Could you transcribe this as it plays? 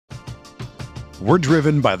We're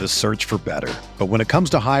driven by the search for better. But when it comes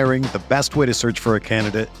to hiring, the best way to search for a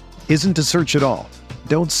candidate isn't to search at all.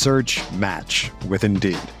 Don't search, match with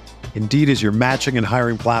Indeed. Indeed is your matching and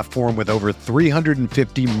hiring platform with over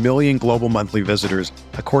 350 million global monthly visitors,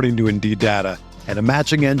 according to Indeed data, and a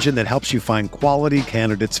matching engine that helps you find quality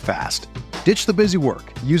candidates fast. Ditch the busy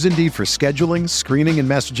work. Use Indeed for scheduling, screening, and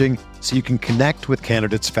messaging so you can connect with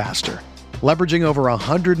candidates faster. Leveraging over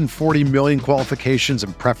 140 million qualifications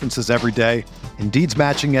and preferences every day, Indeed's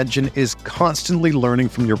matching engine is constantly learning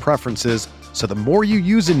from your preferences, so the more you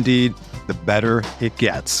use Indeed, the better it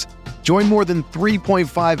gets. Join more than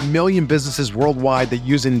 3.5 million businesses worldwide that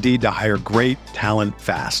use Indeed to hire great talent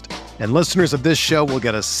fast. And listeners of this show will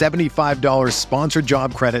get a $75 sponsored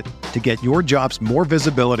job credit to get your jobs more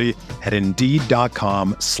visibility at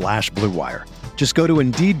Indeed.com/Blue Wire. Just go to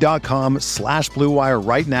Indeed.com/Blue Wire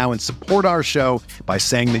right now and support our show by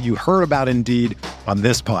saying that you heard about Indeed on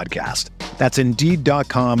this podcast. That's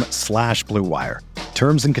Indeed.com/Blue Wire.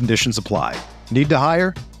 Terms and conditions apply. Need to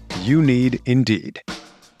hire? You need Indeed.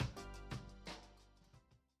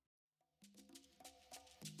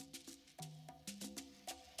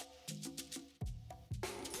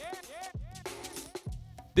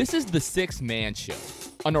 This is the Sixth Man Show,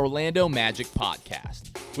 an Orlando Magic podcast,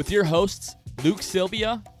 with your hosts Luke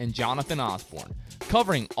Sylvia and Jonathan Osborne,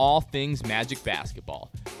 covering all things Magic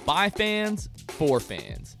basketball. By fans, for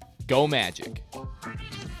fans. Go Magic.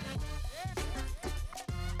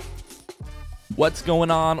 What's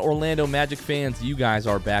going on, Orlando Magic fans? You guys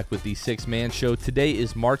are back with the Sixth Man Show. Today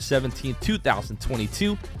is March 17,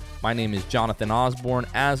 2022. My name is Jonathan Osborne,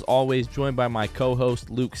 as always, joined by my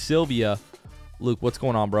co-host Luke Sylvia. Luke, what's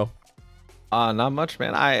going on, bro? Not much,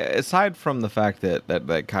 man. Aside from the fact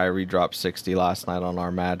that Kyrie dropped 60 last night on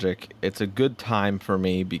our Magic, it's a good time for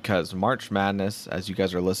me because March Madness, as you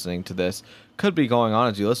guys are listening to this, could be going on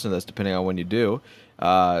as you listen to this, depending on when you do,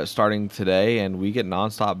 starting today, and we get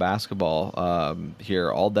nonstop basketball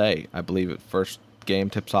here all day. I believe the first game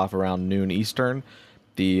tips off around noon Eastern.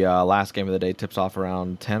 The last game of the day tips off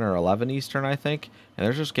around 10 or 11 Eastern, I think. And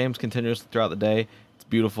there's just games continuously throughout the day.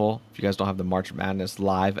 Beautiful. If you guys don't have the March Madness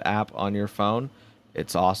live app on your phone,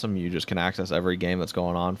 it's awesome. You just can access every game that's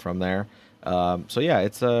going on from there. So yeah,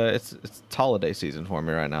 it's holiday season for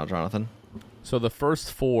me right now, Jonathan. So the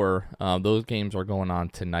first four, those games are going on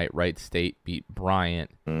tonight. Wright State beat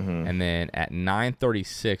Bryant, and then at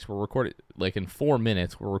 9:36, we're recording like in 4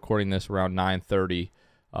 minutes. We're recording this around 9:30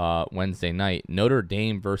 Wednesday night. Notre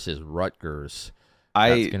Dame versus Rutgers.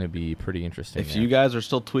 That's going to be pretty interesting. If you guys are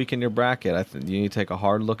still tweaking your bracket, I think you need to take a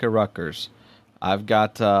hard look at Rutgers. I've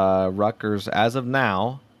got Rutgers as of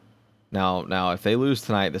now. Now, if they lose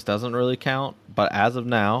tonight, this doesn't really count. But as of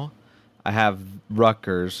now, I have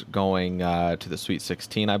Rutgers going to the Sweet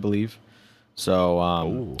 16, I believe. So,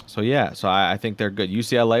 I think they're good.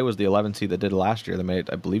 UCLA was the 11 seed that did it last year. They made it,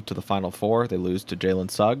 I believe, to the Final Four. They lose to Jalen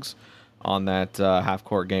Suggs on that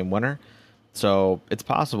half-court game winner. So it's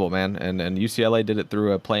possible, man, and UCLA did it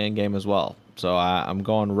through a play-in game as well. So I'm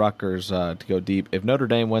going Rutgers to go deep. If Notre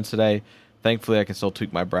Dame wins today, thankfully I can still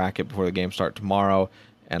tweak my bracket before the game starts tomorrow,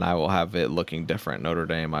 and I will have it looking different. Notre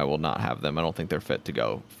Dame, I will not have them. I don't think they're fit to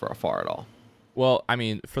go for far at all. Well, I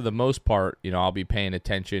mean, for the most part, I'll be paying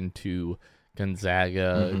attention to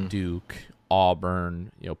Gonzaga, Duke,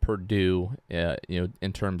 Auburn, Purdue,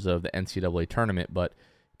 in terms of the NCAA tournament, but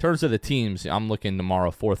in terms of the teams, I'm looking tomorrow,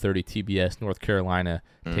 4:30 TBS, North Carolina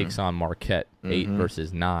takes on Marquette, 8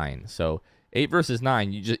 versus 9. So 8 versus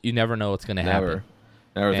 9, you never know what's going to happen.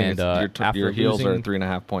 Never think your heels are a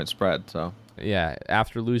 3.5 point spread. So yeah,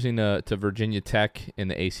 after losing to Virginia Tech in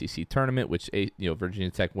the ACC tournament, which Virginia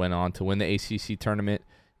Tech went on to win the ACC tournament,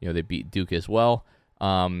 they beat Duke as well.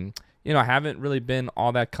 I haven't really been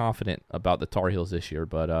all that confident about the Tar Heels this year,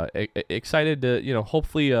 but excited to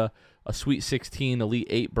hopefully a Sweet 16, Elite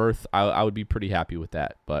 8 berth, I would be pretty happy with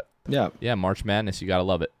that. But yeah, March Madness, you got to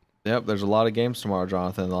love it. Yep, there's a lot of games tomorrow,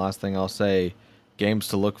 Jonathan. The last thing I'll say, games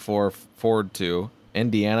to look forward to.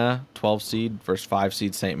 Indiana, 12 seed versus 5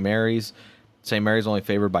 seed St. Mary's. St. Mary's only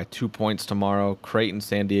favored by 2 points tomorrow. Creighton,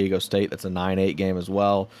 San Diego State, that's a 9-8 game as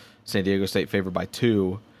well. San Diego State favored by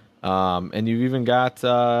 2. And you've even got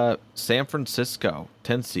San Francisco,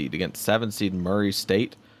 10 seed against 7 seed Murray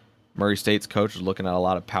State. Murray State's coach is looking at a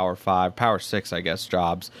lot of Power 5, Power 6, I guess,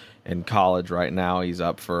 jobs in college right now. He's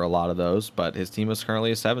up for a lot of those, but his team is currently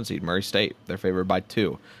a 7 seed, Murray State. They're favored by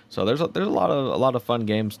 2. So there's a lot of fun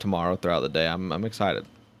games tomorrow throughout the day. I'm excited.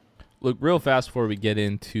 Look, real fast before we get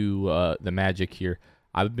into the Magic here,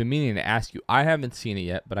 I've been meaning to ask you. I haven't seen it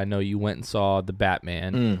yet, but I know you went and saw The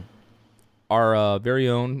Batman. Our very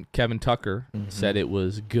own Kevin Tucker said it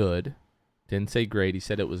was good. Didn't say great. He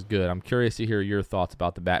said it was good. I'm curious to hear your thoughts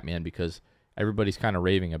about the Batman because everybody's kind of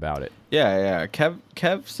raving about it. Yeah.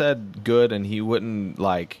 Kev said good, and he wouldn't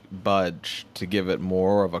budge to give it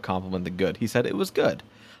more of a compliment than good. He said it was good.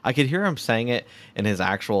 I could hear him saying it in his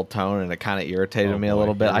actual tone, and it kind of irritated me a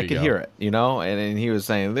little bit. I could hear it, and he was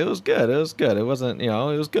saying it was good. It was good. It wasn't, it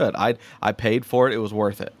was good. I paid for it. It was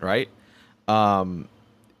worth it, right?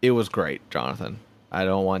 It was great, Jonathan. I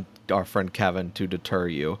don't want our friend Kevin to deter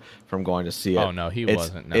you from going to see it. Oh no, he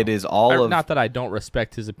wasn't. No. It is all not that I don't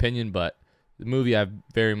respect his opinion, but the movie I've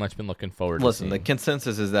very much been looking forward to. Listen, the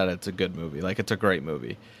consensus is that it's a good movie. It's a great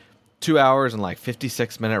movie. 2 hours and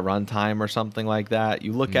 56-minute runtime or something like that.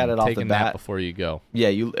 You look at it off the bat. Take a nap before you go.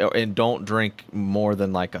 Yeah, and don't drink more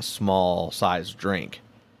than a small size drink,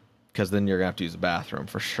 because then you're gonna have to use the bathroom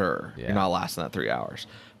for sure. Yeah. You're not lasting that 3 hours.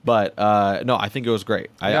 But no, I think it was great.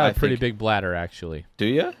 I got a pretty big bladder, actually. Do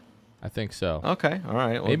you? I think so. Okay, all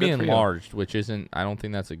right. Well, maybe enlarged, which isn't. I don't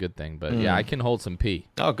think that's a good thing. But yeah, I can hold some pee.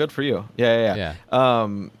 Oh, good for you. Yeah.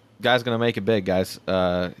 Guy's gonna make it big, guys.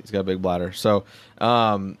 He's got a big bladder. So,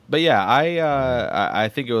 but yeah, I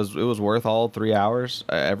think it was worth all 3 hours.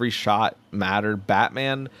 Every shot mattered.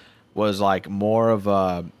 Batman was more of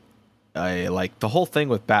a the whole thing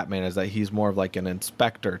with Batman is that he's more of an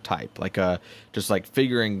inspector type, just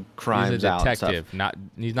figuring crimes out. He's a detective,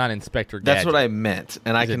 he's not Inspector Gadget. That's what I meant,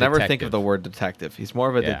 and I can never think of the word detective. He's more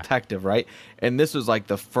of a detective, right? And this was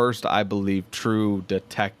the first, I believe, true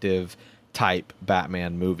detective type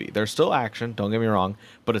Batman movie. There's still action, don't get me wrong,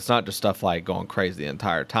 but it's not just stuff going crazy the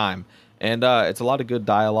entire time. And it's a lot of good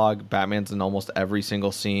dialogue. Batman's in almost every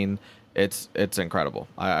single scene. It's incredible.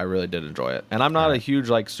 I really did enjoy it. And I'm not a huge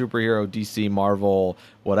superhero, DC, Marvel,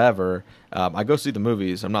 whatever. I go see the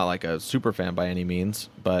movies. I'm not a super fan by any means,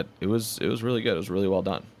 but it was really good. It was really well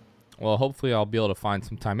done. Well, hopefully I'll be able to find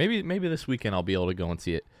some time. Maybe this weekend I'll be able to go and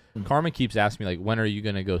see it. Carmen keeps asking me when are you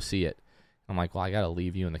going to go see it? I'm like, well, I got to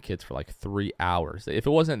leave you and the kids for 3 hours. If it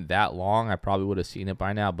wasn't that long, I probably would have seen it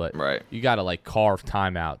by now, but you got to carve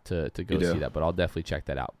time out to go see that, but I'll definitely check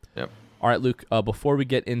that out. Yep. All right, Luke, before we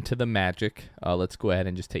get into the magic, let's go ahead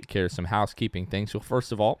and just take care of some housekeeping things. So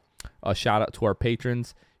first of all, a shout out to our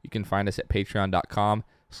patrons. You can find us at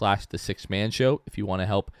patreon.com/the6man-show if you want to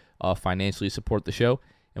help financially support the show.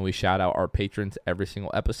 And we shout out our patrons every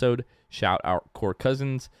single episode. Shout out Core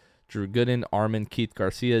Cousins, Drew Gooden, Armin, Keith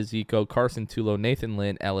Garcia, Zico, Carson Tulo, Nathan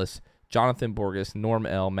Lynn, Ellis, Jonathan Borges, Norm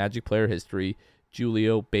L, Magic Player History,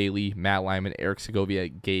 Julio, Bailey, Matt Lyman, Eric Segovia,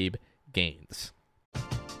 Gabe Gaines.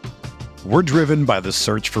 We're driven by the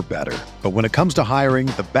search for better. But when it comes to hiring,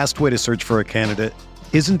 the best way to search for a candidate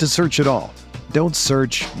isn't to search at all. Don't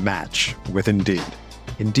search, match with Indeed.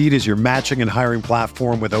 Indeed is your matching and hiring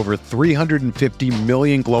platform with over 350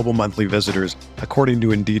 million global monthly visitors, according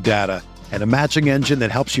to Indeed data, and a matching engine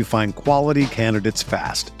that helps you find quality candidates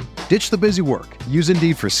fast. Ditch the busy work. Use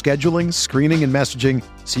Indeed for scheduling, screening, and messaging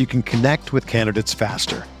so you can connect with candidates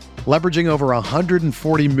faster. Leveraging over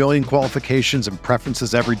 140 million qualifications and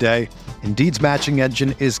preferences every day, Indeed's matching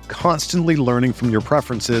engine is constantly learning from your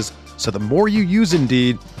preferences, so the more you use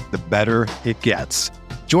Indeed, the better it gets.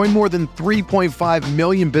 Join more than 3.5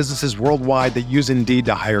 million businesses worldwide that use Indeed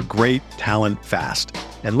to hire great talent fast.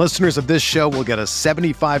 And listeners of this show will get a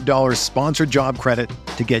 $75 sponsored job credit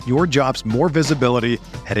to get your jobs more visibility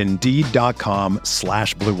at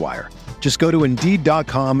Indeed.com/Blue Wire. Just go to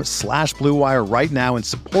Indeed.com/Blue Wire right now and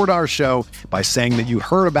support our show by saying that you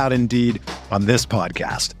heard about Indeed on this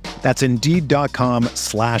podcast. That's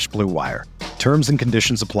Indeed.com/Blue Wire. Terms and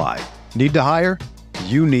conditions apply. Need to hire?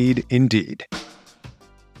 You need Indeed.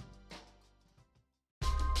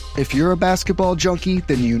 If you're a basketball junkie,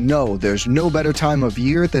 then you know there's no better time of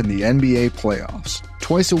year than the NBA playoffs.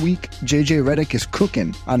 Twice a week, JJ Redick is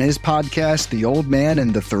cooking on his podcast, The Old Man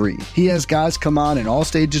and the Three. He has guys come on in all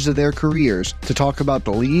stages of their careers to talk about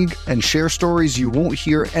the league and share stories you won't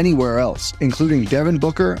hear anywhere else, including Devin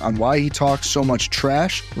Booker on why he talks so much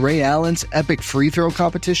trash, Ray Allen's epic free throw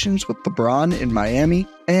competitions with LeBron in Miami,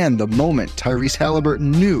 and the moment Tyrese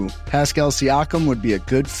Halliburton knew Pascal Siakam would be a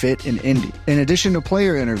good fit in Indy. In addition to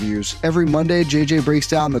player interviews, every Monday JJ breaks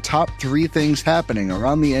down the top 3 things happening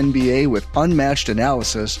around the NBA with unmatched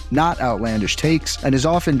analysis, not outlandish takes, and is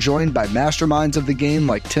often joined by masterminds of the game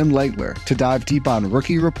like Tim Legler to dive deep on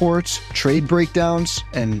rookie reports, trade breakdowns,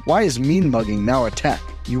 and why is mean mugging now a tech?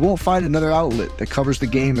 You won't find another outlet that covers the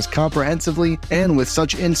game as comprehensively and with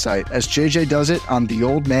such insight as JJ does it on The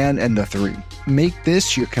Old Man and the Three. Make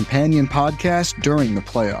this your companion podcast during the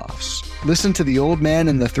playoffs. Listen to The Old Man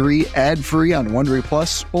and the Three ad-free on Wondery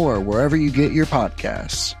Plus or wherever you get your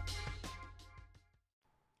podcasts.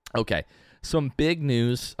 Okay, some big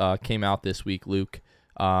news came out this week, Luke.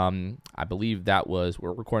 I believe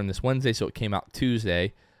we're recording this Wednesday, so it came out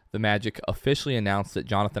Tuesday. The Magic officially announced that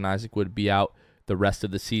Jonathan Isaac would be out the rest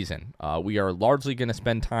of the season. We are largely going to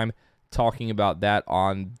spend time talking about that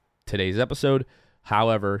on today's episode.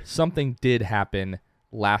 However, something did happen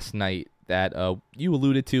last night that you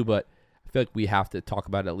alluded to, but I feel like we have to talk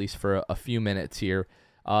about it at least for a few minutes here.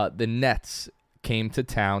 The Nets came to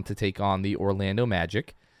town to take on the Orlando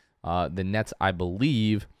Magic. The Nets, I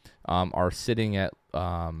believe, are sitting at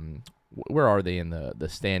where are they in the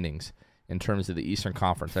standings in terms of the Eastern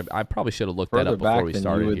Conference? I probably should have looked that up before we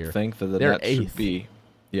started you would here. think that the They're Nets eighth. should be,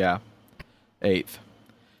 eighth.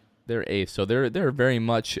 They're eighth, so they're very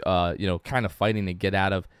much kind of fighting to get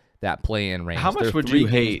out of that play-in range. How much they're would 3 you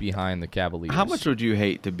games hate behind the Cavaliers? How much would you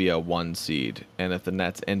hate to be a 1 seed, and if the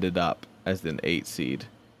Nets ended up as an 8 seed?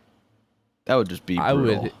 That would just be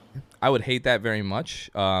brutal. I would hate that very much.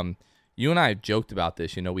 You and I have joked about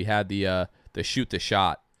this. We had the shoot the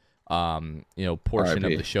shot, portion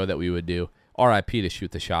RIP. of the show that we would do. RIP to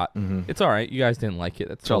shoot the shot. Mm-hmm. It's all right. You guys didn't like it.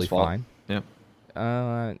 That's Charles' totally fault. fine.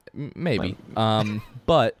 Yeah. Maybe.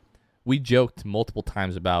 But we joked multiple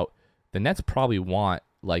times about the Nets probably want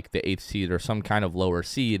like the 8th seed or some kind of lower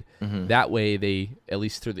seed. Mm-hmm. That way they, at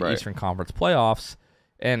least through the Right. Eastern Conference playoffs,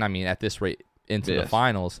 and I mean at this rate into the Yes.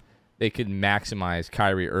 finals, they could maximize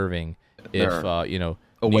Kyrie Irving if Their New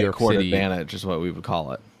Away York court City advantage is what we would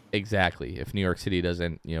call it. exactly. If New York City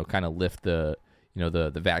doesn't kind of lift the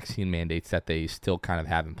the vaccine mandates that they still kind of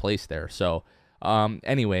have in place there. So,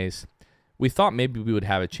 anyways, we thought maybe we would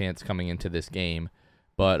have a chance coming into this game,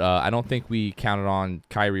 but I don't think we counted on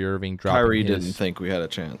Kyrie Irving dropping Kyrie his... didn't think we had a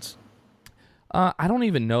chance. I don't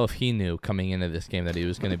even know if he knew coming into this game that he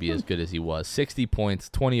was going to be as good as he was. 60 points,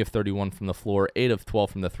 20 of 31 from the floor, 8 of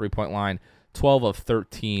 12 from the three-point line, 12 of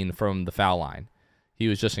 13 from the foul line. He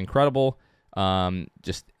was just incredible. Nothing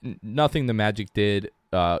the Magic did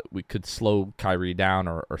we could slow Kyrie down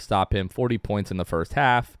or stop him. 40 points in the first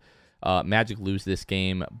half. Magic lose this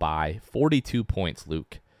game by 42 points,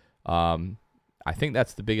 Luke. I think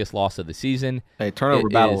that's the biggest loss of the season. Hey, turnover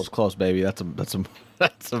battle is- was close, baby. That's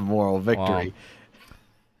a moral victory.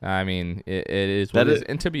 I mean, it is That what it is. is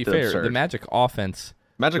And to be fair, absurd. the Magic offense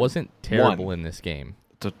Magic wasn't terrible won. in this game.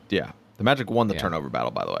 The Magic won the Yeah. turnover battle,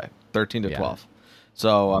 by the way, 13 to Yeah. 12.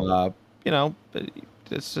 So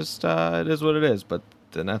it's just it is what it is. But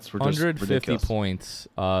the Nets were just 150 ridiculous. points,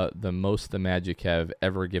 the most the Magic have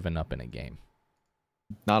ever given up in a game.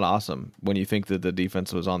 Not awesome when you think that the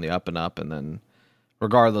defense was on the up and up, and then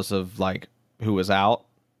regardless of like who was out,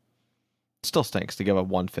 it still stinks to give up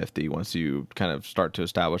 150 once you kind of start to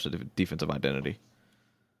establish a defensive identity.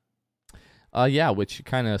 Which you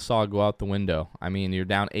kind of saw go out the window. I mean, you're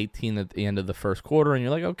down 18 at the end of the first quarter, and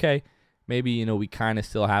you're like, okay, maybe we kind of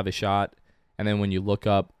still have a shot. And then when you look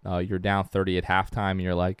up, you're down 30 at halftime, and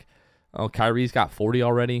you're like, oh, Kyrie's got 40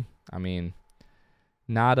 already. I mean,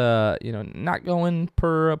 not going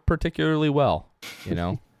particularly well,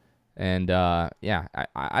 And I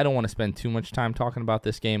don't want to spend too much time talking about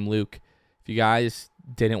this game, Luke. If you guys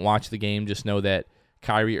didn't watch the game, just know that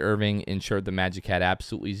Kyrie Irving ensured the Magic had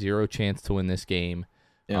absolutely zero chance to win this game.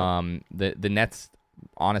 Yeah. The Nets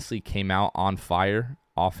honestly came out on fire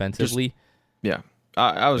offensively.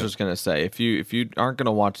 I was just gonna say, if you aren't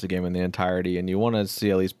gonna watch the game in the entirety and you want to see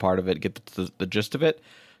at least part of it, get the gist of it,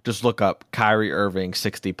 just look up Kyrie Irving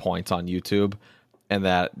 60 points on YouTube, and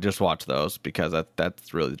just watch those because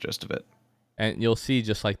that's really the gist of it. And you'll see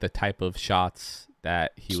just like the type of shots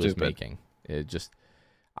that he was Stupid. making.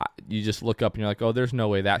 You just look up and you're like, oh, there's no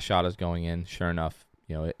way that shot is going in. Sure enough,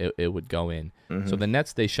 it would go in. Mm-hmm. So the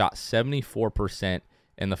Nets, they shot 74%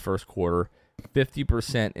 in the first quarter,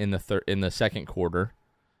 50% in the second quarter.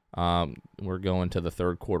 We're going to the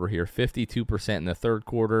third quarter here. 52% in the third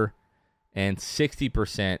quarter and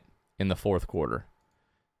 60% in the fourth quarter.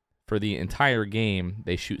 For the entire game,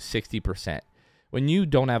 they shoot 60%. When you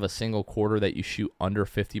don't have a single quarter that you shoot under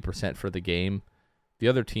 50% for the game, the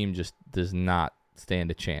other team just does not stand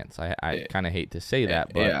a chance. I kind of hate to say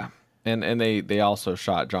that, but yeah. And they also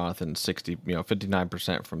shot Jonathan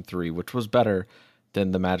 59% from three, which was better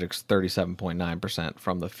than the Magic's 37.9%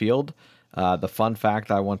 from the field. The fun fact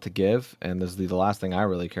I want to give, and this is the last thing I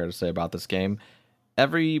really care to say about this game,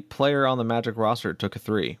 every player on the Magic roster took a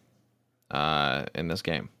three in this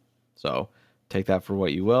game. So take that for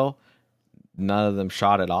what you will. None of them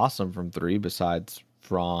shot it awesome from three besides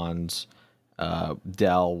Franz,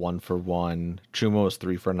 Dell 1 for 1, Chuma was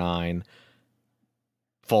 3 for 9,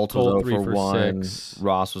 Fultz was 0 for 1, 6.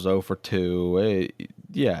 Ross was 0 for 2,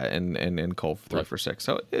 and Cole 3 for 6.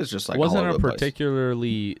 So it's just like wasn't all a over the place.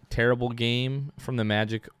 particularly terrible game from the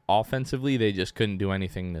Magic offensively. They just couldn't do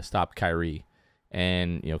anything to stop Kyrie.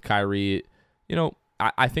 And, Kyrie,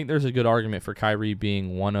 I think there's a good argument for Kyrie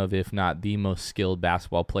being one of, if not the most skilled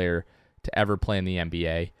basketball player to ever play in the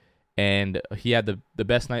NBA. And he had the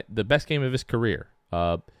best game of his career.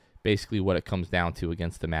 Basically what it comes down to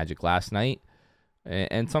against the Magic last night.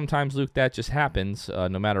 And sometimes, Luke, that just happens.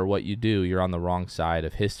 No matter what you do, you're on the wrong side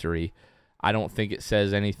of history. I don't think it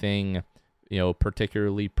says anything,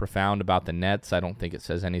 particularly profound about the Nets. I don't think it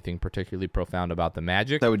says anything particularly profound about the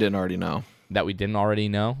Magic. That we didn't already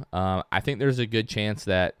know. I think there's a good chance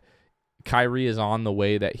that Kyrie is on the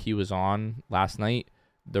way that he was on last night.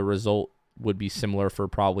 The result would be similar for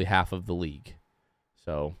probably half of the league.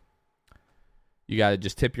 So you got to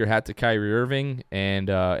just tip your hat to Kyrie Irving, and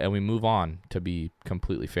we move on, to be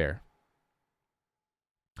completely fair.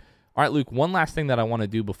 All right, Luke, one last thing that I want to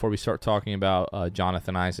do before we start talking about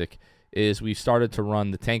Jonathan Isaac is we've started to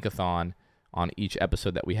run the Tankathon on each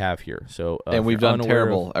episode that we have here. So and we've done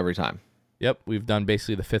terrible every time. Yep, we've done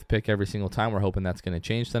basically the fifth pick every single time. We're hoping that's going to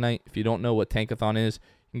change tonight. If you don't know what Tankathon is,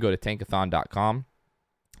 you can go to tankathon.com.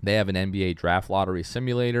 They have an NBA draft lottery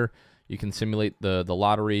simulator. You can simulate the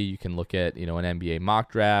lottery. You can look at an NBA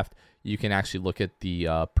mock draft. You can actually look at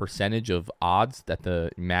the percentage of odds that the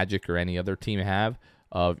Magic or any other team have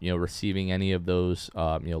of receiving any of those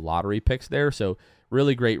lottery picks there. So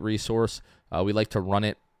really great resource. We like to run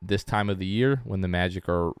it this time of the year when the Magic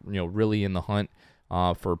are really in the hunt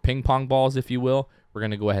for ping pong balls, if you will. We're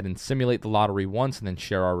going to go ahead and simulate the lottery once and then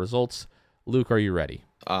share our results. Luke, are you ready?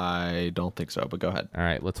 I don't think so, but go ahead. All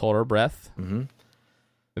right, let's hold our breath. Mm-hmm.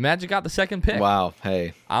 The Magic got the second pick. Wow.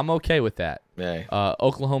 Hey. I'm okay with that. Hey.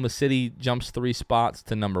 Oklahoma City jumps 3 spots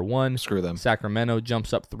to number 1. Screw them. Sacramento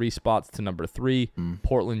jumps up 3 spots to number 3.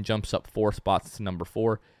 Portland jumps up 4 spots to number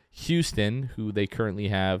 4. Houston, who they currently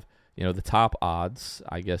have, the top odds,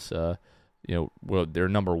 I guess, they're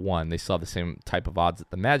number 1. They still have the same type of odds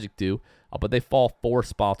that the Magic do, but they fall 4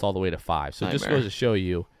 spots all the way to 5. So it just goes to show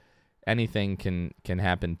you anything can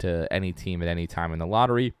happen to any team at any time in the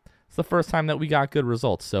lottery. It's the first time that we got good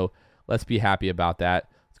results, so let's be happy about that.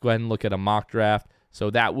 Let's go ahead and look at a mock draft. So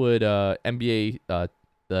that would NBA the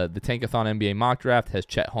Tankathon NBA mock draft has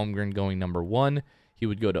Chet Holmgren going number 1. He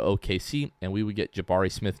would go to OKC, and we would get Jabari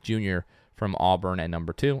Smith Jr. from Auburn at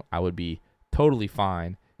number 2. I would be totally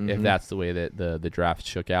fine if that's the way that the draft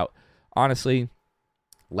shook out. Honestly,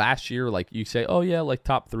 last year, like you say, oh yeah, like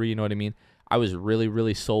top 3, you know what I mean? I was really,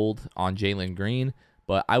 really sold on Jalen Green.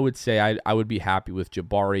 But I would say I would be happy with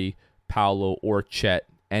Jabari, Paolo, or Chet.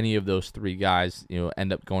 Any of those 3 guys,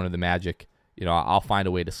 end up going to the Magic. I'll find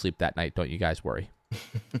a way to sleep that night. Don't you guys worry.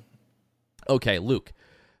 Okay, Luke,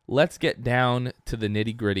 let's get down to the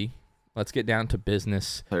nitty gritty. Let's get down to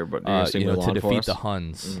business. To defeat the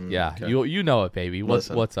Huns. Yeah, okay. You know it, baby. What's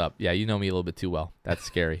up? Yeah, you know me a little bit too well. That's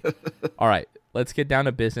scary. All right, let's get down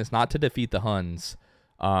to business. Not to defeat the Huns,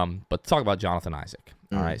 but to talk about Jonathan Isaac.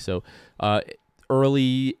 All right, so.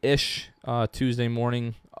 Early-ish Tuesday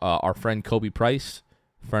morning, our friend Kobe Price,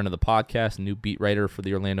 friend of the podcast, new beat writer for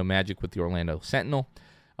the Orlando Magic with the Orlando Sentinel,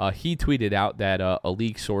 he tweeted out that a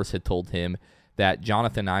league source had told him that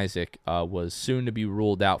Jonathan Isaac was soon to be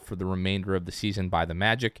ruled out for the remainder of the season by the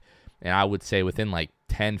Magic. And I would say within like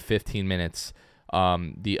 10, 15 minutes,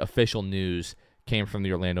 the official news came from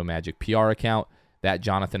the Orlando Magic PR account that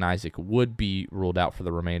Jonathan Isaac would be ruled out for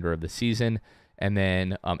the remainder of the season. And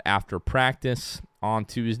then after practice on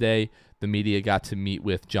Tuesday, the media got to meet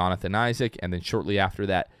with Jonathan Isaac, and then shortly after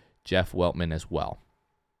that, Jeff Weltman as well.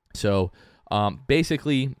 So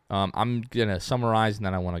basically, I'm going to summarize, and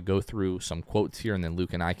then I want to go through some quotes here, and then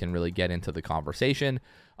Luke and I can really get into the conversation.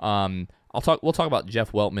 We'll talk about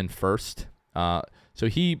Jeff Weltman first. So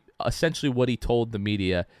he essentially what he told the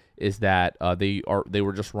media is that they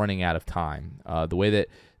were just running out of time. The way that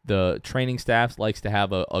the training staff likes to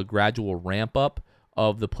have a gradual ramp up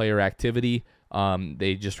of the player activity.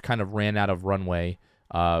 They just kind of ran out of runway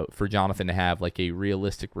for Jonathan to have like a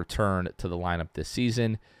realistic return to the lineup this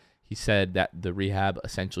season. He said that the rehab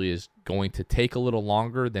essentially is going to take a little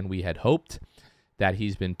longer than we had hoped, that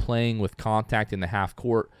he's been playing with contact in the half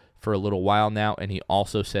court for a little while now, and he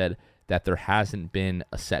also said that there hasn't been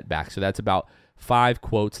a setback. So that's about 5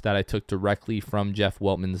 quotes that I took directly from Jeff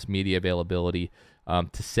Weltman's media availability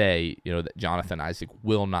to say, that Jonathan Isaac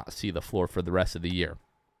will not see the floor for the rest of the year.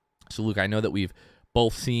 So, Luke, I know that we've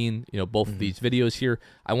both seen, both of these videos here.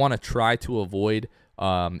 I want to try to avoid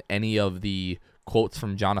any of the quotes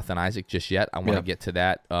from Jonathan Isaac just yet. I want to get to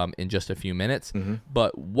that in just a few minutes.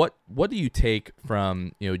 But what do you take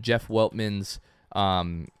from, Jeff Weltman's,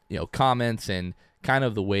 comments and kind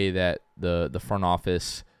of the way that the front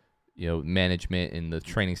office, management and the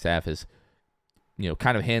training staff has,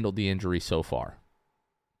 kind of handled the injury so far?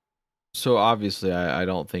 So obviously, I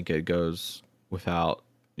don't think it goes without,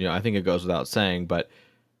 I think it goes without saying, but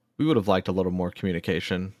we would have liked a little more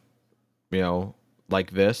communication,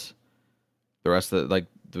 like this, the rest of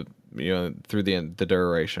through the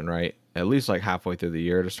duration, right? At least like halfway through the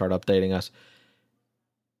year to start updating us.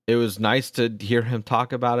 It was nice to hear him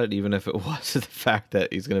talk about it, even if it was the fact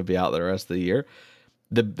that he's going to be out the rest of the year.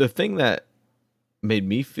 The thing that made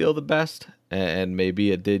me feel the best, and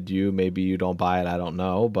maybe it did you, maybe you don't buy it, I don't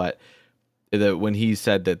know, but that when he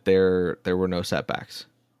said that there were no setbacks.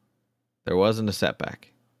 There wasn't a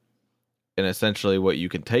setback. And essentially what you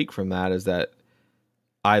can take from that is that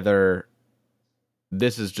either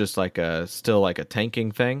this is just still like a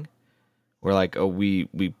tanking thing, where like, oh, we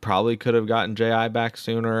probably could have gotten JI back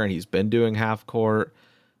sooner and he's been doing half court,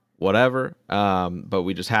 whatever, but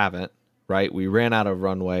we just haven't, right? We ran out of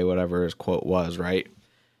runway, whatever his quote was, right?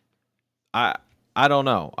 I don't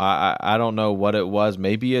know. I don't know what it was.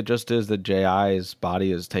 Maybe it just is that JI's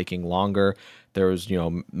body is taking longer. There was,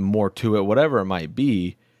 more to it, whatever it might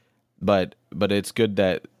be. But it's good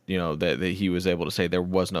that, that he was able to say there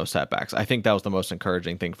was no setbacks. I think that was the most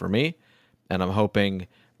encouraging thing for me. And I'm hoping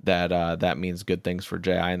that that means good things for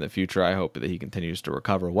JI in the future. I hope that he continues to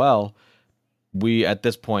recover well. We, at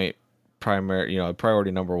this point,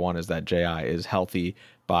 priority number one is that JI is healthy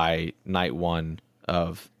by night one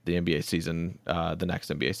of the NBA season, the next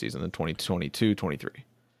NBA season, the 2022-23.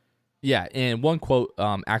 Yeah, and one quote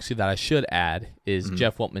actually that I should add is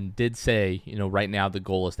Jeff Weltman did say, right now the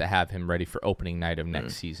goal is to have him ready for opening night of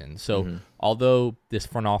next season. So although this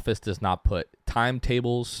front office does not put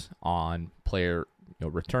timetables on player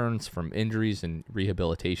returns from injuries and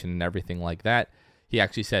rehabilitation and everything like that, he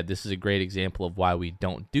actually said this is a great example of why we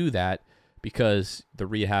don't do that, because the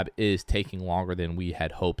rehab is taking longer than we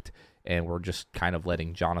had hoped, and we're just kind of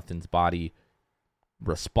letting Jonathan's body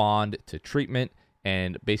respond to treatment,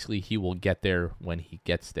 and basically he will get there when he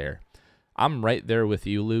gets there. I'm right there with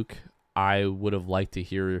you, Luke. I would have liked to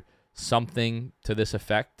hear something to this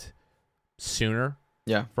effect sooner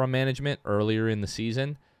from management earlier in the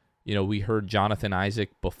season. We heard Jonathan Isaac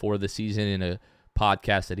before the season in a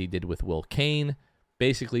podcast that he did with Will Kane,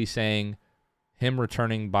 basically saying him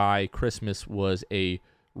returning by Christmas was a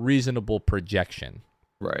reasonable projection.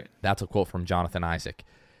 Right. That's a quote from Jonathan Isaac.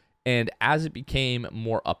 And as it became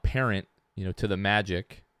more apparent, to the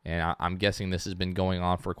Magic, and I'm guessing this has been going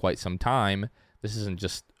on for quite some time, this isn't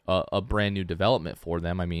just a brand new development for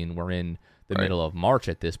them. I mean, we're in the middle of March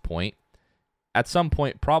at this point. At some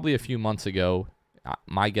point, probably a few months ago,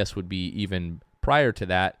 my guess would be even prior to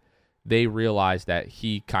that, they realized that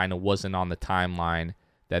he kind of wasn't on the timeline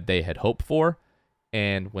that they had hoped for.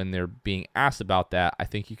 And when they're being asked about that, I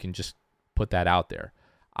think you can just put that out there.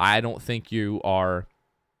 I don't think you are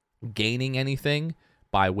gaining anything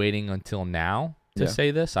by waiting until now to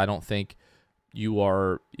say this. I don't think you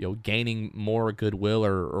are gaining more goodwill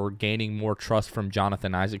or gaining more trust from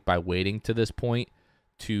Jonathan Isaac by waiting to this point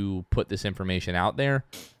to put this information out there.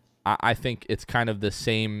 I think it's kind of the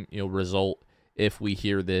same result if we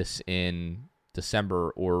hear this in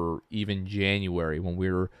December or even January when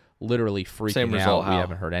we're literally freaking out. We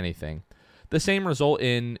haven't heard anything. The same result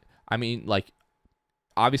in,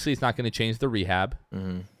 obviously it's not going to change the rehab.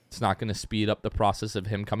 It's not going to speed up the process of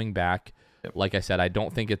him coming back. Yep. Like I said, I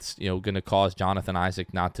don't think it's going to cause Jonathan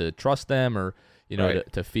Isaac not to trust them or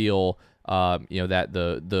to feel that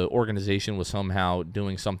the organization was somehow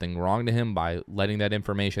doing something wrong to him by letting that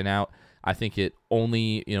information out. I think it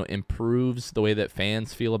only improves the way that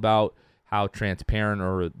fans feel about how transparent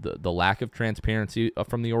or the lack of transparency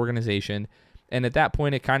from the organization. And at that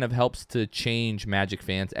point, it kind of helps to change Magic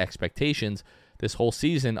fans' expectations this whole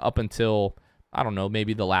season up until, I don't know,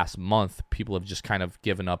 maybe the last month. People have just kind of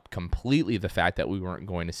given up completely the fact that we weren't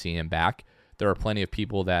going to see him back. There are plenty of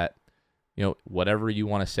people that, whatever you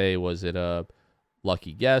want to say, was it a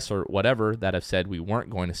lucky guess or whatever, that have said we weren't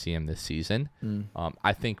going to see him this season.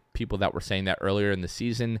 I think people that were saying that earlier in the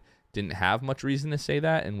season didn't have much reason to say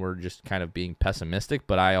that and were just kind of being pessimistic,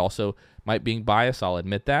 but I also might being biased, I'll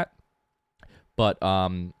admit that. But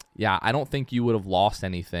I don't think you would have lost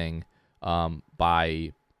anything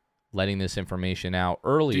by letting this information out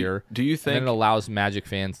earlier. Do you think it allows Magic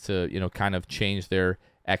fans to kind of change their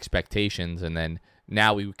expectations, and then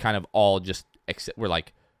now we kind of all just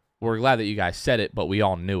we're glad that you guys said it, but we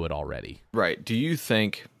all knew it already. Right. Do you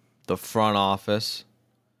think the front office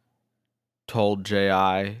told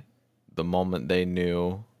JI the moment they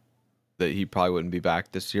knew that he probably wouldn't be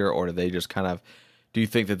back this year, or do they just do you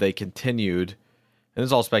think that they continued, and this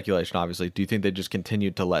is all speculation obviously, do you think they just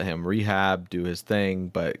continued to let him rehab, do his thing,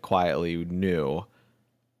 but quietly knew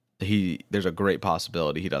there's a great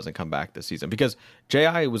possibility he doesn't come back this season, because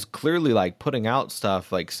J.I. was clearly like putting out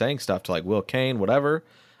stuff, like saying stuff to like Will Kane, whatever.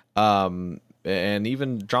 And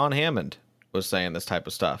even John Hammond was saying this type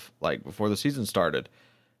of stuff like before the season started.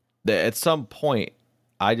 At some point,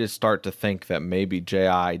 I just start to think that maybe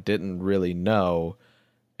J.I. didn't really know,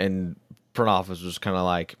 and front office was kind of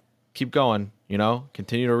like, keep going,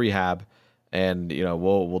 continue to rehab, and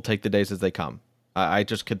we'll take the days as they come. I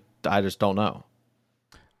just don't know.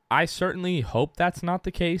 I certainly hope that's not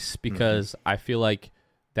the case, because I feel like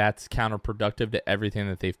that's counterproductive to everything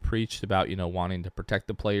that they've preached about, wanting to protect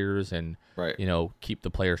the players and, right. Keep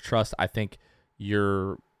the players' trust. I think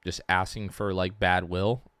you're just asking for like bad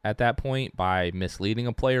will at that point by misleading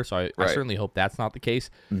a player. So I certainly hope that's not the case.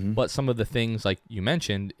 But some of the things like you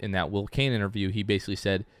mentioned in that Will Kane interview, he basically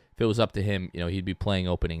said if it was up to him, he'd be playing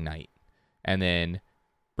opening night. And then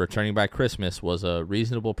returning by Christmas was a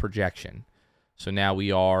reasonable projection. So now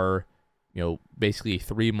we are, basically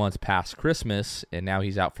 3 months past Christmas, and now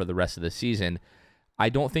he's out for the rest of the season. I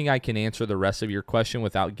don't think I can answer the rest of your question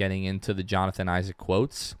without getting into the Jonathan Isaac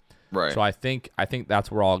quotes. Right. So I think that's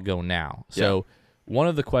where I'll go now. So one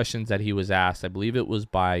of the questions that he was asked, I believe it was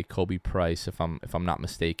by Kobe Price, if I'm not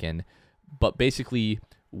mistaken, but basically,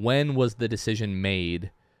 when was the decision made,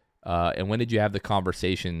 and when did you have the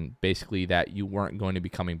conversation, basically, that you weren't going to be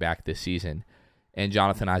coming back this season? And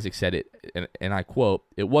Jonathan Isaac said it, and I quote,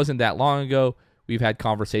 "It wasn't that long ago. We've had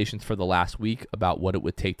conversations for the last week about what it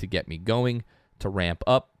would take to get me going, to ramp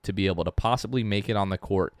up, to be able to possibly make it on the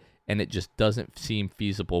court, and it just doesn't seem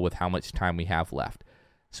feasible with how much time we have left."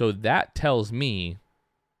 So that tells me,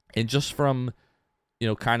 and just from,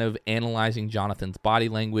 kind of analyzing Jonathan's body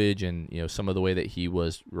language and, some of the way that he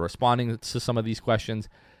was responding to some of these questions,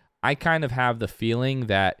 I kind of have the feeling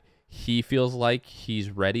that he feels like he's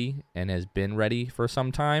ready and has been ready for some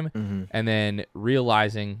time. And then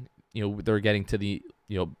realizing, they're getting to the,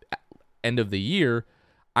 end of the year,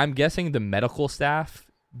 I'm guessing the medical staff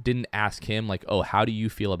didn't ask him like, oh, how do you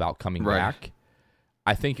feel about coming back?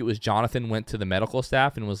 I think it was Jonathan went to the medical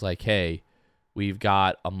staff and was like, hey, we've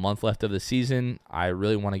got a month left of the season. I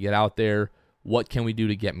really want to get out there. What can we do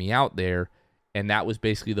to get me out there? And that was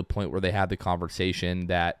basically the point where they had the conversation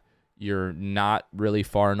that you're not really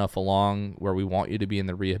far enough along where we want you to be in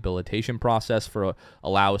the rehabilitation process for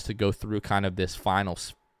allow us to go through kind of this final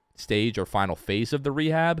stage or final phase of the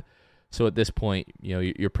rehab. So at this point,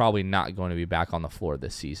 you're probably not going to be back on the floor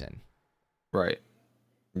this season. Right.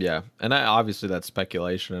 Yeah. And obviously that's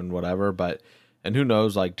speculation and whatever, and who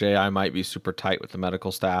knows, like J.I. might be super tight with the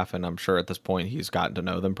medical staff, and I'm sure at this point he's gotten to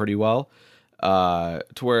know them pretty well, to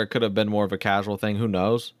where it could have been more of a casual thing. Who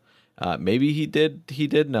knows? Maybe he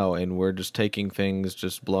did know, and we're just taking things,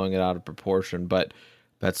 just blowing it out of proportion. But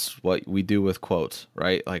that's what we do with quotes,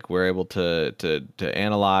 right? Like we're able to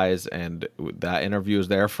analyze, and that interview is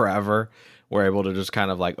there forever. We're able to just kind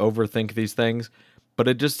of like overthink these things, but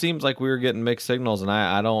it just seems like we were getting mixed signals, and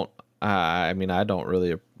I don't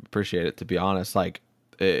really appreciate it, to be honest. Like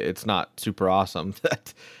it's not super awesome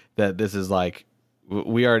that this is like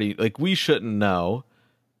we already like we shouldn't know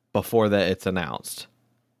before that it's announced.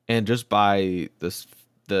 And just by just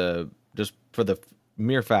for the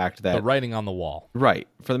mere fact that the writing on the wall, right?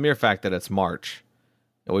 For the mere fact that it's March,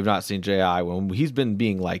 and we've not seen J.I. when he's been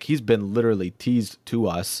literally teased to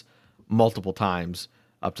us multiple times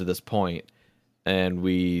up to this point, and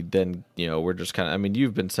we then we're just kind of. I mean,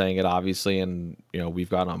 you've been saying it obviously, and we've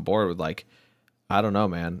gotten on board with like, I don't know,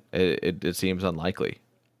 man. It seems unlikely.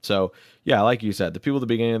 So yeah, like you said, the people at the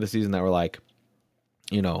beginning of the season that were like,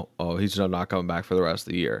 oh, he's not coming back for the rest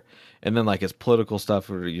of the year. And then like his political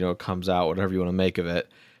stuff, comes out, whatever you want to make of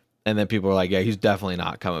it. And then people are like, yeah, he's definitely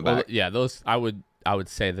not coming back. Yeah, those I would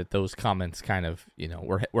say that those comments kind of,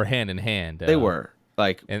 were hand in hand. They were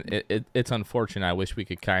like, and it's unfortunate. I wish we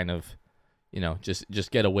could kind of,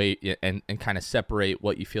 just get away and kind of separate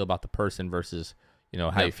what you feel about the person versus,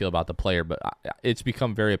 how you feel about the player. But it's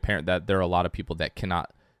become very apparent that there are a lot of people that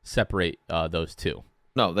cannot separate those two.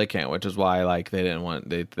 No, they can't, which is why like they didn't want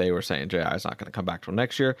they were saying J.I. is not going to come back till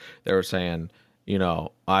next year. They were saying,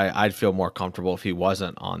 I'd feel more comfortable if he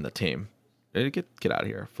wasn't on the team. Get out of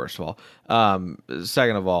here, first of all.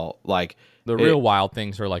 Second of all, like the real wild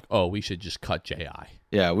things are like, oh, we should just cut J.I.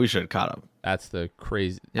 Yeah, we should cut him. That's the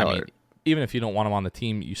crazy. Yeah, I mean, even if you don't want him on the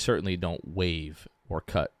team, you certainly don't waive or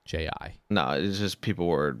cut J.I. No, it's just people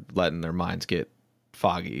were letting their minds get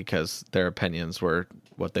foggy because their opinions were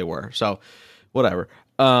what they were. So whatever.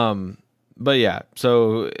 But yeah,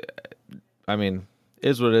 so I mean,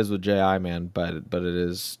 is what it is with J.I., man, but it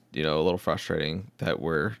is, a little frustrating that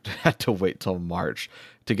we're had to wait till March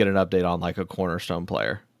to get an update on like a cornerstone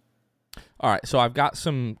player. All right, so I've got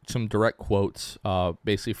some direct quotes,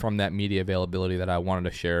 basically from that media availability that I wanted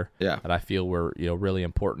to share. Yeah. That I feel were really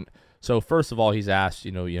important. So first of all, he's asked,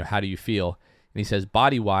 how do you feel? And he says,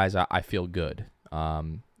 body wise, I feel good.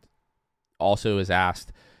 Also is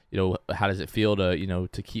asked, how does it feel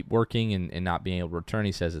to keep working and not being able to return?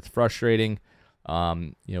 He says it's frustrating.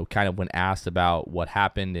 Kind of when asked about what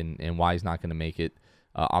happened and why he's not going to make it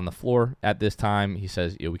on the floor at this time, he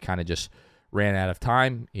says, we kind of just ran out of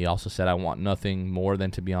time. He also said, I want nothing more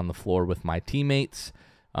than to be on the floor with my teammates.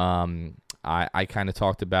 I kind of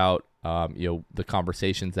talked about, the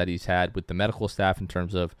conversations that he's had with the medical staff in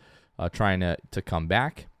terms of trying to come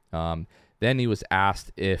back. Then he was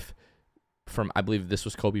asked if, I believe this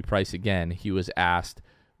was Kobe Price again, he was asked,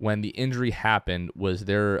 when the injury happened, was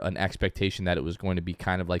there an expectation that it was going to be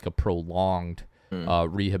kind of like a prolonged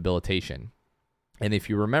rehabilitation? And if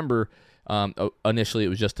you remember, initially it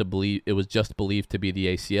was just believed to be the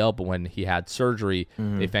ACL, but when he had surgery,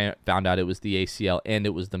 they found out it was the ACL and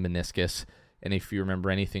it was the meniscus. And if you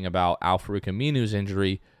remember anything about Al-Farouq Aminu's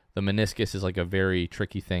injury, the meniscus is like a very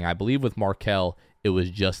tricky thing. I believe with Markelle, it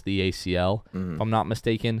was just the ACL, if I'm not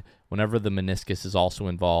mistaken. Whenever the meniscus is also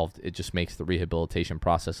involved, it just makes the rehabilitation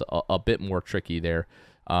process a bit more tricky there.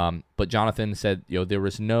 But Jonathan said, there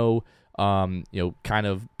was no, kind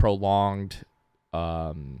of prolonged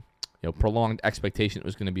expectation it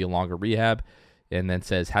was going to be a longer rehab. And then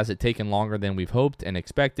says, has it taken longer than we've hoped and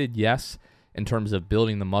expected? Yes. In terms of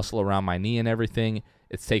building the muscle around my knee and everything,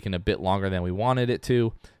 it's taken a bit longer than we wanted it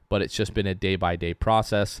to, but it's just been a day-by-day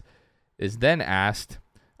process. Is then asked,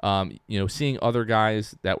 seeing other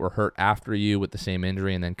guys that were hurt after you with the same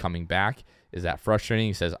injury and then coming back, is that frustrating?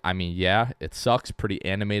 He says, yeah, it sucks. Pretty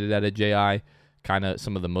animated at a JI, kind of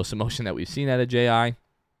some of the most emotion that we've seen at a JI.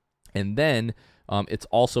 And then it's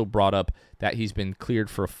also brought up that he's been cleared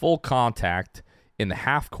for full contact in the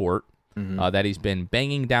half court, that he's been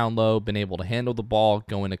banging down low, been able to handle the ball,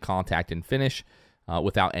 go into contact and finish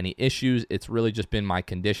without any issues. It's really just been my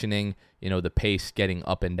conditioning, the pace getting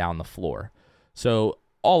up and down the floor. So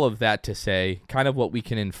all of that to say, kind of what we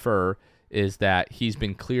can infer is that he's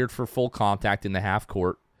been cleared for full contact in the half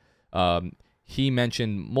court. He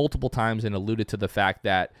mentioned multiple times and alluded to the fact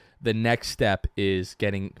that the next step is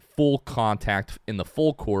getting full contact in the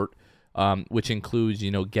full court, which includes,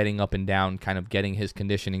 getting up and down, kind of getting his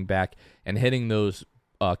conditioning back and hitting those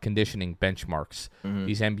conditioning benchmarks.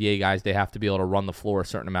 These NBA guys, they have to be able to run the floor a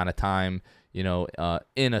certain amount of time, in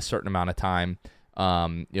a certain amount of time,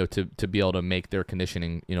 to be able to make their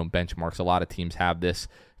conditioning, benchmarks. A lot of teams have this.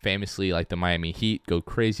 Famously, like the Miami Heat, go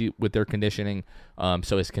crazy with their conditioning.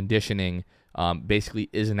 So his conditioning basically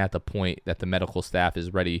isn't at the point that the medical staff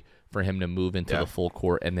is ready for him to move into the full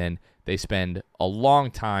court, and then they spend a long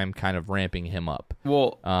time kind of ramping him up.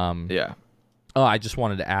 Well, I just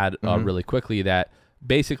wanted to add really quickly that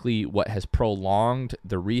basically what has prolonged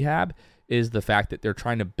the rehab is the fact that they're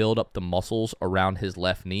trying to build up the muscles around his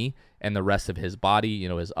left knee and the rest of his body,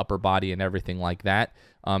 his upper body and everything like that,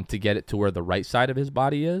 to get it to where the right side of his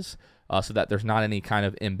body is, so that there's not any kind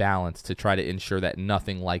of imbalance, to try to ensure that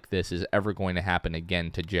nothing like this is ever going to happen again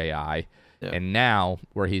to J.I. And now,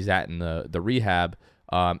 where he's at in the rehab,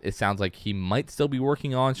 it sounds like he might still be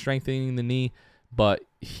working on strengthening the knee, but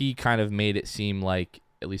he kind of made it seem like,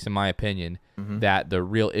 at least in my opinion, that the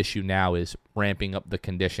real issue now is ramping up the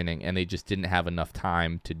conditioning, and they just didn't have enough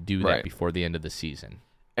time to do that before the end of the season.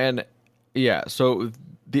 And so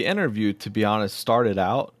the interview, to be honest, started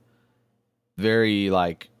out very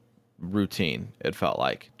routine. It felt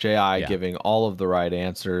like J.I. giving all of the right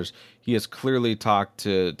answers. He has clearly talked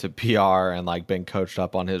to PR and been coached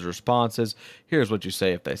up on his responses. Here's what you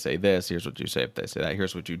say if they say this. Here's what you say if they say that.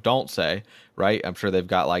 Here's what you don't say, right? I'm sure they've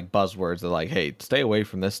got buzzwords that hey, stay away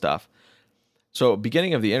from this stuff. So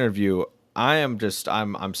beginning of the interview, I'm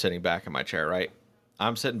sitting back in my chair, right?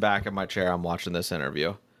 I'm sitting back in my chair. I'm watching this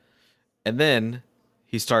interview. And then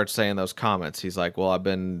he starts saying those comments. He's like, well, I've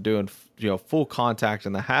been doing, full contact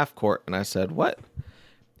in the half court. And I said, what?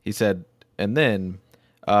 He said, and then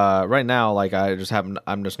right now, I'm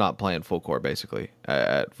just not playing full court, basically,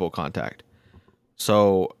 at full contact.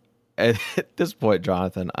 So at this point,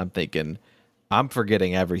 Jonathan, I'm thinking, I'm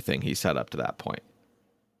forgetting everything he said up to that point.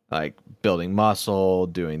 Building muscle,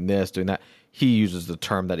 doing this, doing that. He uses the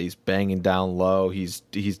term that he's banging down low. He's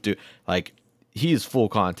full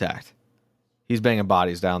contact. He's banging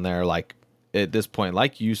bodies down there. At this point,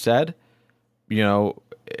 like you said,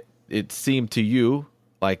 it seemed to you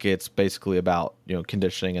like it's basically about,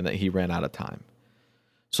 conditioning and that he ran out of time.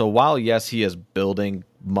 So while, yes, he is building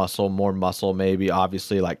more muscle, maybe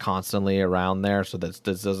obviously constantly around there so that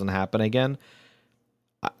this doesn't happen again,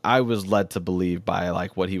 I was led to believe by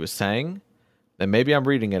what he was saying and maybe I'm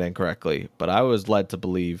reading it incorrectly, but I was led to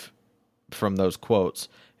believe from those quotes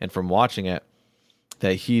and from watching it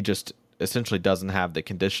that he just essentially doesn't have the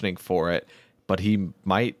conditioning for it, but he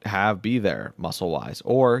might be there muscle-wise,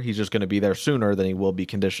 or he's just going to be there sooner than he will be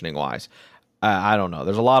conditioning-wise. I don't know.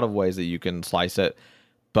 There's a lot of ways that you can slice it,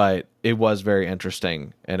 but it was very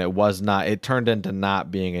interesting, and it turned into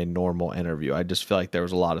not being a normal interview. I just feel like there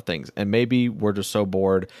was a lot of things, and maybe we're just so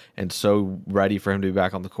bored and so ready for him to be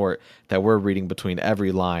back on the court that we're reading between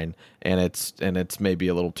every line, and it's maybe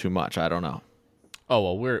a little too much. I don't know. Oh,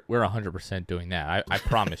 well, we're 100% doing that. I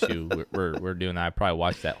promise you, we're doing that. I probably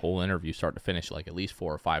watched that whole interview start to finish like at least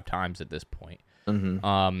 4 or 5 times at this point.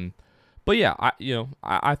 Mm-hmm. But yeah,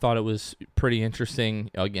 I thought it was pretty interesting.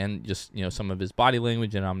 Again, just some of his body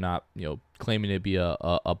language, and I'm not claiming to be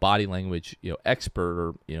a body language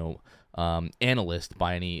expert or analyst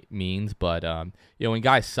by any means, but when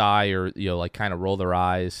guys sigh or like kind of roll their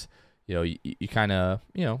eyes, you kind of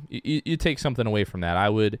you take something away from that. I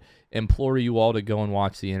would implore you all to go and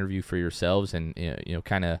watch the interview for yourselves and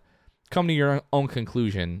kind of come to your own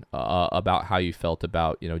conclusion about how you felt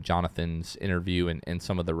about Jonathan's interview and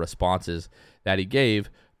some of the responses that he gave.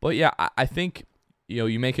 But yeah, I think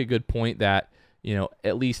you make a good point that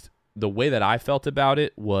at least the way that I felt about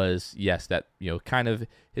it was, yes, that kind of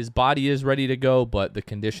his body is ready to go, but the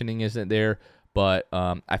conditioning isn't there. But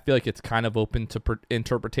I feel like it's kind of open to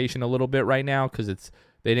interpretation a little bit right now, because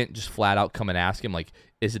they didn't just flat out come and ask him, like,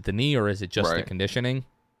 is it the knee or is it just the conditioning?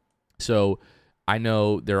 So I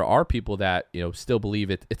know there are people that still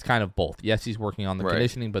believe it's kind of both. Yes, he's working on the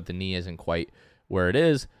conditioning, but the knee isn't quite where it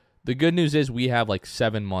is. The good news is we have like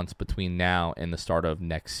 7 months between now and the start of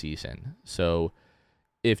next season. So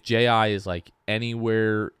if J.I. is like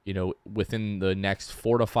anywhere within the next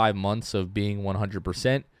 4 to 5 months of being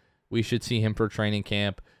 100%, we should see him for training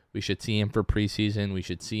camp. We should see him for preseason. We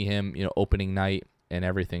should see him, opening night, and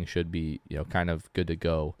everything should be, kind of good to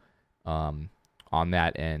go on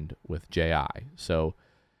that end with J.I. So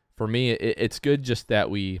for me, it's good just that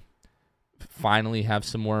we finally have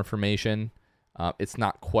some more information. It's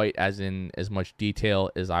not quite as much detail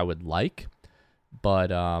as I would like,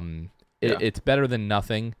 but it's better than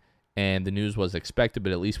nothing, and the news was expected,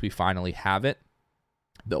 but at least we finally have it.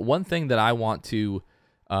 The one thing that I want to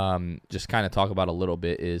just kind of talk about a little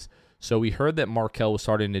bit is, so we heard that Markelle was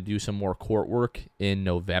starting to do some more court work in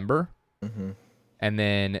November. Mm-hmm. And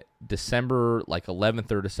then December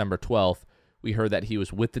 11th or December 12th, we heard that he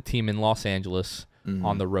was with the team in Los Angeles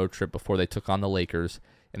on the road trip before they took on the Lakers,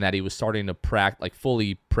 and that he was starting to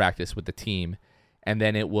fully practice with the team. And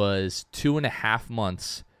then it was 2.5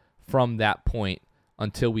 months from that point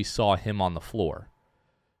until we saw him on the floor.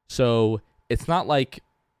 So it's not like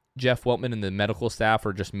Jeff Weltman and the medical staff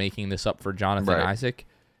are just making this up for Jonathan Isaac.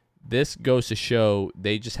 This goes to show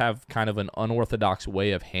they just have kind of an unorthodox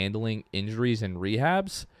way of handling injuries and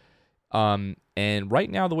rehabs. And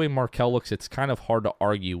right now, the way Markelle looks, it's kind of hard to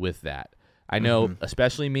argue with that. I know,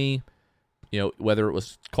 especially me, whether it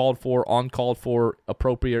was called for, uncalled for,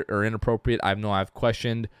 appropriate or inappropriate, I've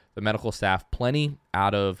questioned the medical staff plenty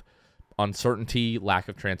out of uncertainty, lack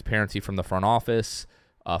of transparency from the front office,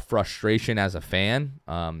 frustration as a fan.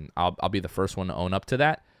 I'll be the first one to own up to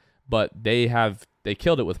that. But they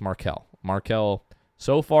killed it with Markelle. Markelle,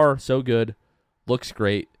 so far, so good, looks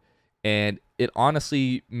great, and it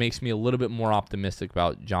honestly makes me a little bit more optimistic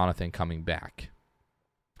about Jonathan coming back.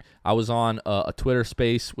 I was on a Twitter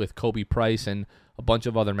space with Kobe Price and a bunch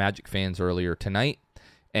of other Magic fans earlier tonight,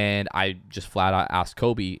 and I just flat out asked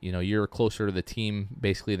Kobe, you're closer to the team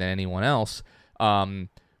basically than anyone else.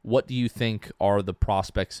 What do you think are the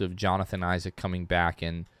prospects of Jonathan Isaac coming back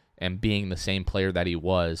and being the same player that he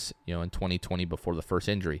was, in 2020 before the first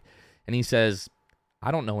injury? And he says,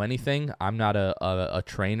 I don't know anything. I'm not a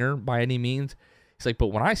trainer by any means. He's like, but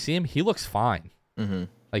when I see him, he looks fine. Mm-hmm.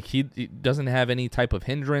 Like he doesn't have any type of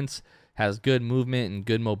hindrance, has good movement and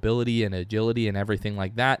good mobility and agility and everything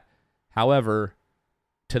like that. However,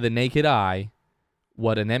 to the naked eye,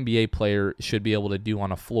 what an NBA player should be able to do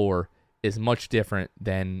on a floor is much different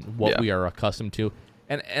than what we are accustomed to.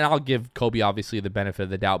 And I'll give Kobe, obviously, the benefit of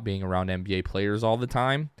the doubt being around NBA players all the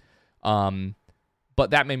time.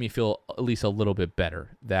 But that made me feel at least a little bit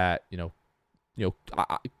better that,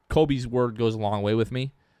 Kobe's word goes a long way with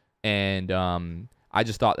me. And I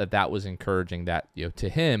just thought that was encouraging that, to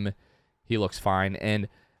him, he looks fine. And,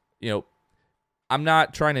 I'm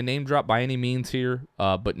not trying to name drop by any means here,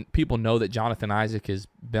 but people know that Jonathan Isaac has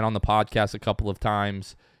been on the podcast a couple of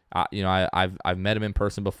times. I've met him in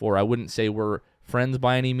person before. I wouldn't say we're friends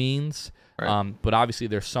by any means, but obviously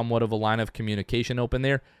there's somewhat of a line of communication open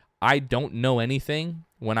there. I don't know anything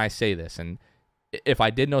when I say this, and if I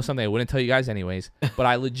did know something, I wouldn't tell you guys anyways, but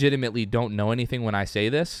I legitimately don't know anything when I say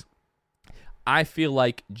this. I feel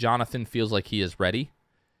like Jonathan feels like he is ready,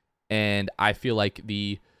 and I feel like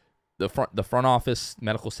the front office,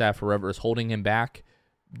 medical staff, whoever is holding him back,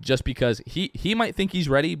 just because he might think he's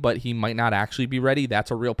ready, but he might not actually be ready.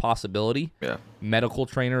 That's a real possibility. Yeah. Medical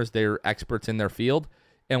trainers, they're experts in their field,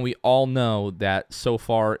 and we all know that so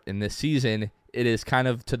far in this season, it is kind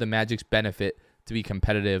of to the Magic's benefit to be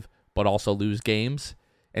competitive, but also lose games.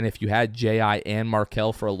 And if you had J.I. and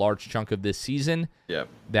Markelle for a large chunk of this season,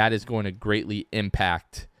 that is going to greatly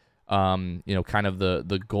impact, kind of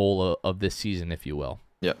the goal of this season, if you will.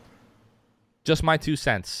 Yep. Just my 2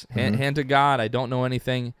 cents. Hand to God, I don't know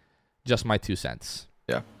anything. Just my 2 cents.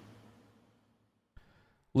 Yeah.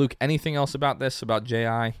 Luke, anything else about this, about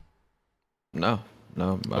J.I.? No.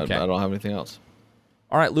 Okay. I don't have anything else.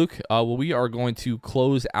 All right, Luke. Well, we are going to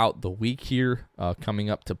close out the week here, coming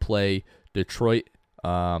up to play Detroit.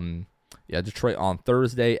 Detroit on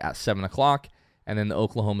Thursday at 7 o'clock, and then the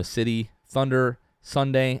Oklahoma City Thunder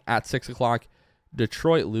Sunday at 6 o'clock.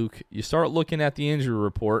 Detroit, Luke, you start looking at the injury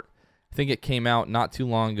report. I think it came out not too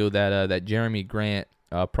long ago that Jeremy Grant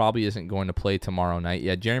probably isn't going to play tomorrow night.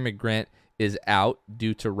 Yeah, Jeremy Grant is out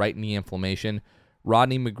due to right knee inflammation.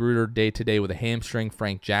 Rodney Magruder day-to-day with a hamstring.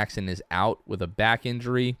 Frank Jackson is out with a back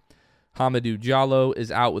injury. Hamidou Diallo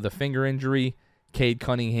is out with a finger injury. Cade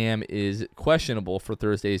Cunningham is questionable for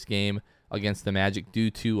Thursday's game against the Magic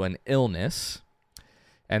due to an illness.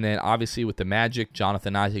 And then obviously with the Magic,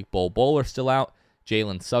 Jonathan Isaac, Bol Bol are still out.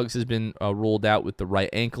 Jalen Suggs has been ruled out with the right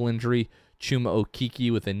ankle injury. Chuma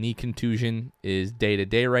Okeke with a knee contusion is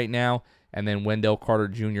day-to-day right now. And then Wendell Carter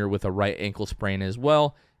Jr. with a right ankle sprain as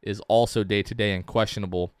well is also day-to-day and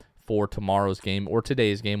questionable for tomorrow's game or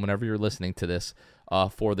today's game, whenever you're listening to this,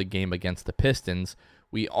 for the game against the Pistons.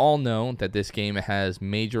 We all know that this game has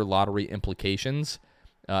major lottery implications.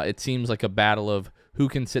 It seems like a battle of who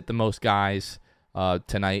can sit the most guys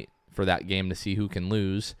tonight for that game to see who can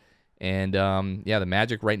lose. And, the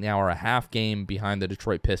Magic right now are a half game behind the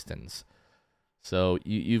Detroit Pistons. So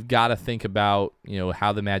you've got to think about,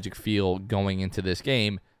 how the Magic feel going into this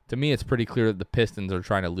game. To me, it's pretty clear that the Pistons are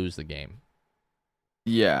trying to lose the game.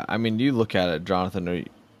 Yeah, I mean, you look at it, Jonathan.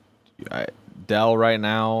 Dell right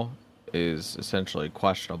now is essentially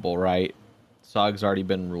questionable, right? Suggs already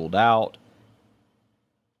been ruled out.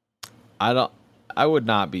 I would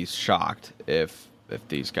not be shocked if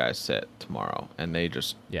these guys sit tomorrow and they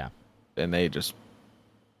just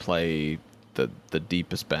play the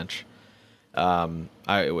deepest bench.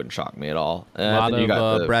 It wouldn't shock me at all. A lot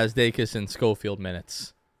of Brazdeikis and Schofield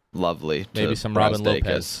minutes. Lovely. Maybe some Robin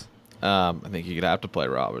Lopez. I think you could have to play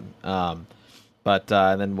Robin. But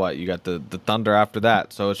then what? You got the Thunder after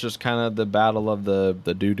that. So it's just kind of the battle of the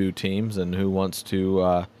doo-doo teams and who wants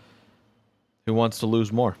to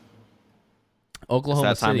lose more.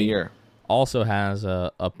 Oklahoma City time of year. Also has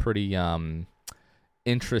a pretty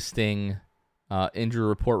interesting injury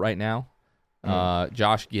report right now.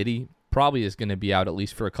 Josh Giddey probably is going to be out at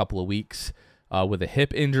least for a couple of weeks with a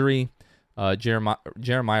hip injury.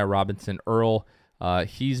 Jeremiah Robinson Earl,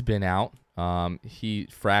 he's been out. He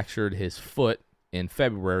fractured his foot in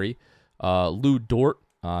February. Lou Dort,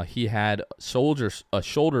 he had a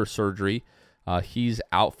shoulder surgery. He's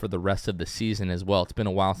out for the rest of the season as well. It's been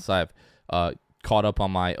a while since I've caught up on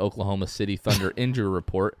my Oklahoma City Thunder injury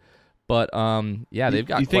report. But, they've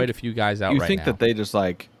got quite a few guys out right now. You think that they just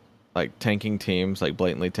like tanking teams, like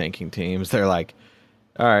blatantly tanking teams? They're like,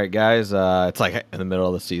 all right, guys, it's like in the middle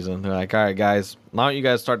of the season. They're like, all right, guys, why don't you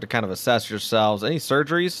guys start to kind of assess yourselves? Any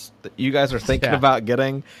surgeries that you guys are thinking about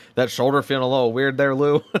getting? That shoulder feeling a little weird there,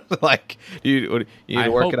 Lou? Like, you need to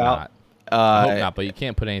work it out? I hope not, but you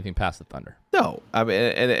can't put anything past the Thunder. No. I mean,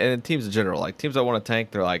 and teams in general, like teams that want to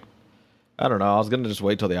tank, they're like, I don't know, I was going to just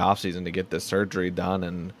wait till the offseason to get this surgery done,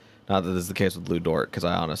 and not that this is the case with Lou Dort, because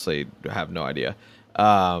I honestly have no idea.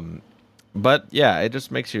 But yeah, it just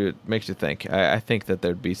makes you think. I think that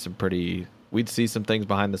there'd be we'd see some things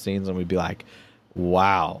behind the scenes and we'd be like,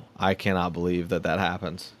 wow, I cannot believe that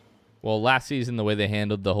happens. Well, last season, the way they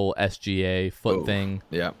handled the whole SGA foot thing,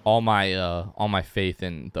 yeah, all my faith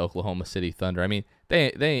in the Oklahoma City Thunder. I mean,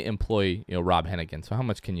 they employ Rob Hennigan, so how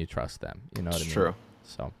much can you trust them? You know what I mean? True.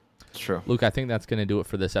 So it's true. Luke, I think that's going to do it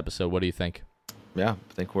for this episode. What do you think? Yeah,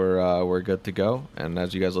 I think we're good to go. And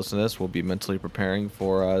as you guys listen to this, we'll be mentally preparing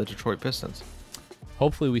for the Detroit Pistons.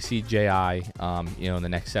 Hopefully we see J.I., in the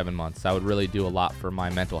next 7 months. That would really do a lot for my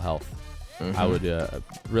mental health. Mm-hmm. I would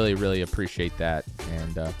really, really appreciate that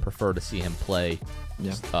and prefer to see him play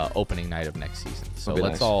opening night of next season. So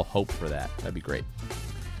let's all hope for that. That'd be great.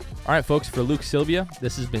 All right, folks, for Luke Sylvia,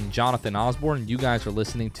 this has been Jonathan Osborne. You guys are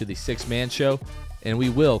listening to The Sixth Man Show, and we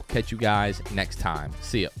will catch you guys next time.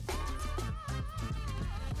 See ya.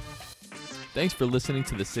 Thanks for listening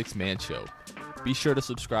to The Sixth Man Show. Be sure to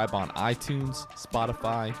subscribe on iTunes,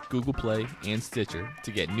 Spotify, Google Play, and Stitcher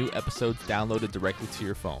to get new episodes downloaded directly to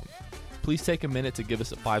your phone. Please take a minute to give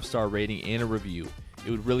us a 5-star rating and a review.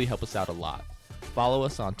 It would really help us out a lot. Follow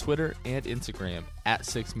us on Twitter and Instagram at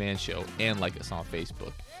Sixth Man Show, and like us on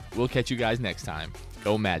Facebook. We'll catch you guys next time.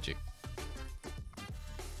 Go Magic.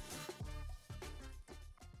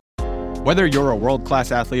 Whether you're a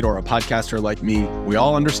world-class athlete or a podcaster like me, we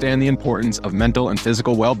all understand the importance of mental and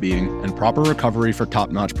physical well-being and proper recovery for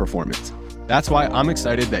top-notch performance. That's why I'm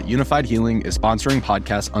excited that Unified Healing is sponsoring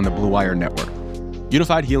podcasts on the Blue Wire Network.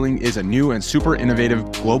 Unified Healing is a new and super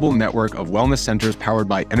innovative global network of wellness centers powered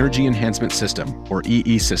by Energy Enhancement System, or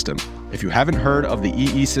EE System. If you haven't heard of the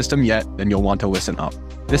EE System yet, then you'll want to listen up.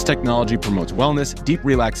 This technology promotes wellness, deep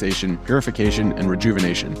relaxation, purification, and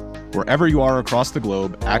rejuvenation. Wherever you are across the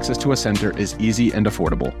globe, access to a center is easy and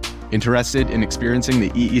affordable. Interested in experiencing the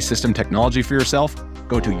EE System technology for yourself?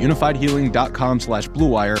 Go to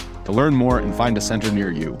unifiedhealing.com/bluewire to learn more and find a center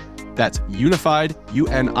near you. That's unified,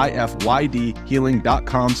 UNIFYD,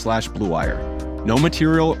 healing.com/bluewire. No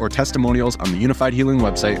material or testimonials on the Unified Healing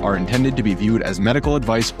website are intended to be viewed as medical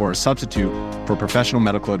advice or a substitute for professional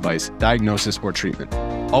medical advice, diagnosis, or treatment.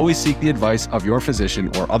 Always seek the advice of your physician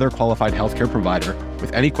or other qualified healthcare provider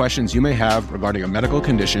with any questions you may have regarding a medical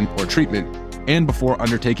condition or treatment and before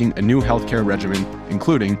undertaking a new healthcare regimen,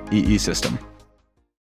 including EE System.